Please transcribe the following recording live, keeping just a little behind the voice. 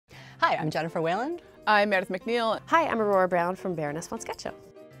Hi, I'm Jennifer Whalen. I'm Meredith MacNeill. Hi, I'm Aurora Browne from Baroness von Sketch Show.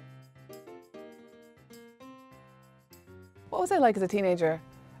 What was I like as a teenager?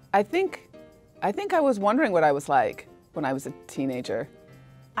 I think I was wondering what I was like when I was a teenager.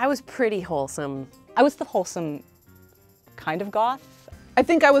 I was pretty wholesome. I was the wholesome kind of goth. I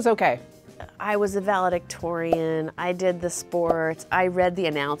think I was okay. I was a valedictorian. I did the sports. I read the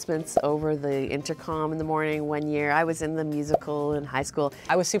announcements over the intercom in the morning one year. I was in the musical in high school.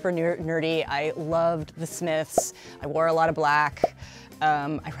 I was super nerdy. I loved the Smiths. I wore a lot of black.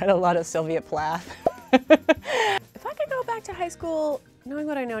 I read a lot of Sylvia Plath. If I could go back to high school, knowing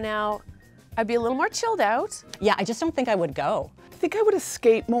what I know now, I'd be a little more chilled out. Yeah, I just don't think I would go. I think I would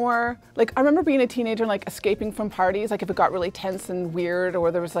escape more. Like, I remember being a teenager and like escaping from parties. Like if it got really tense and weird or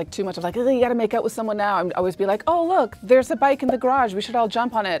there was like too much, I was like, oh, you gotta make out with someone now. I'd always be like, oh look, there's a bike in the garage. We should all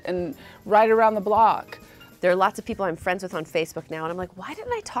jump on it and ride around the block. There are lots of people I'm friends with on Facebook now, and I'm like, why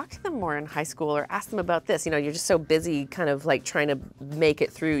didn't I talk to them more in high school or ask them about this? You know, you're just so busy kind of like trying to make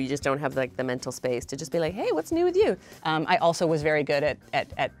it through. You just don't have like the mental space to just be like, hey, what's new with you? I also was very good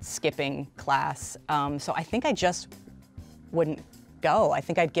at skipping class. So I think I just wouldn't go. I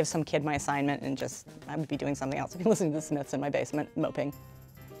think I'd give some kid my assignment and I would be doing something else. I'd be listening to the Smiths in my basement, moping.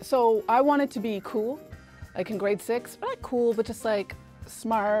 So I wanted to be cool, like in grade 6, but not cool, but just like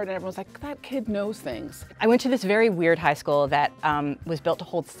smart, and everyone's like, that kid knows things. I went to this very weird high school that was built to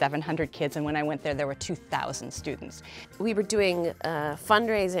hold 700 kids, and when I went there were 2,000 students. We were doing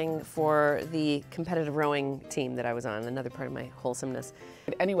fundraising for the competitive rowing team that I was on, another part of my wholesomeness.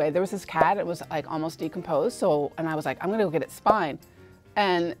 Anyway, there was this cat, it was like almost decomposed, and I was like, I'm gonna go get its spine.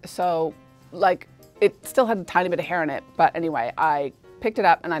 And so, like, it still had a tiny bit of hair in it, but anyway, I picked it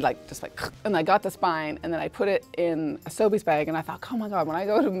up and I and I got the spine and then I put it in a Sobeys bag and I thought, oh my God, when I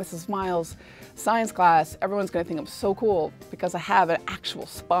go to Mrs. Miles' science class, everyone's gonna think I'm so cool because I have an actual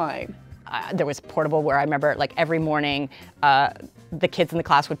spine. There was portable where I remember like every morning the kids in the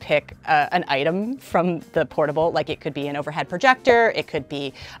class would pick an item from the portable. Like it could be an overhead projector, it could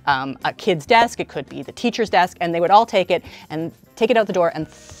be a kid's desk, it could be the teacher's desk, and they would all take it out the door and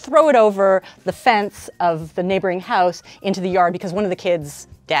throw it over the fence of the neighboring house into the yard because one of the kids'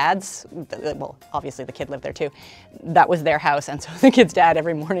 dads, well, obviously the kid lived there too, that was their house, and so the kid's dad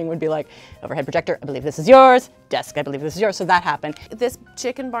every morning would be like, overhead projector, I believe this is yours, desk, I believe this is yours, so that happened. This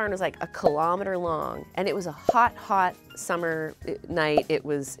chicken barn was like a kilometer long, and it was a hot, hot summer night. It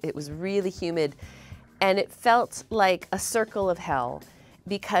was really humid, and it felt like a circle of hell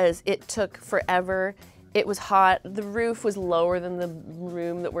because it took forever. It was hot, the roof was lower than the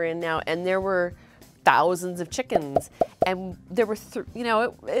room that we're in now, and there were thousands of chickens, and there were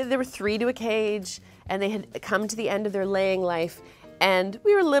there were 3 to a cage, and they had come to the end of their laying life, and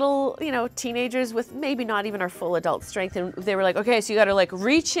we were little, teenagers with maybe not even our full adult strength, and they were like, okay, so you gotta like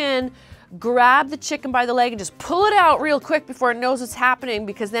reach in, grab the chicken by the leg and just pull it out real quick before it knows what's happening,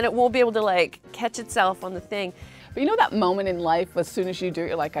 because then it won't be able to like catch itself on the thing. But you know that moment in life, as soon as you do it,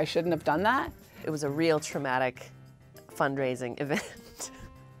 you're like, I shouldn't have done that? It was a real traumatic fundraising event.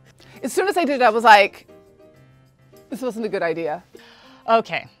 As soon as I did it, I was like, this wasn't a good idea.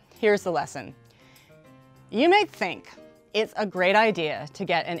 Okay, here's the lesson. You may think it's a great idea to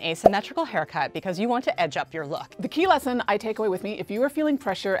get an asymmetrical haircut because you want to edge up your look. The key lesson I take away with me, if you are feeling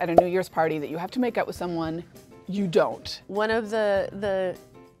pressure at a New Year's party that you have to make out with someone, you don't. One of the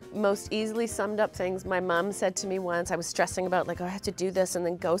most easily summed up things my mom said to me once, I was stressing about like, oh, I have to do this and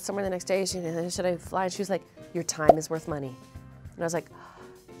then go somewhere the next day, should I fly? And she was like, your time is worth money. And I was like,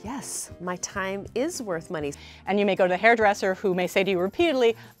 yes, my time is worth money. And you may go to the hairdresser who may say to you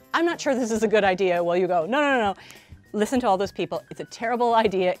repeatedly, I'm not sure this is a good idea. Well, you go, no. Listen to all those people. It's a terrible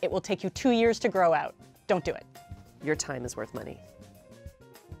idea. It will take you 2 years to grow out. Don't do it. Your time is worth money.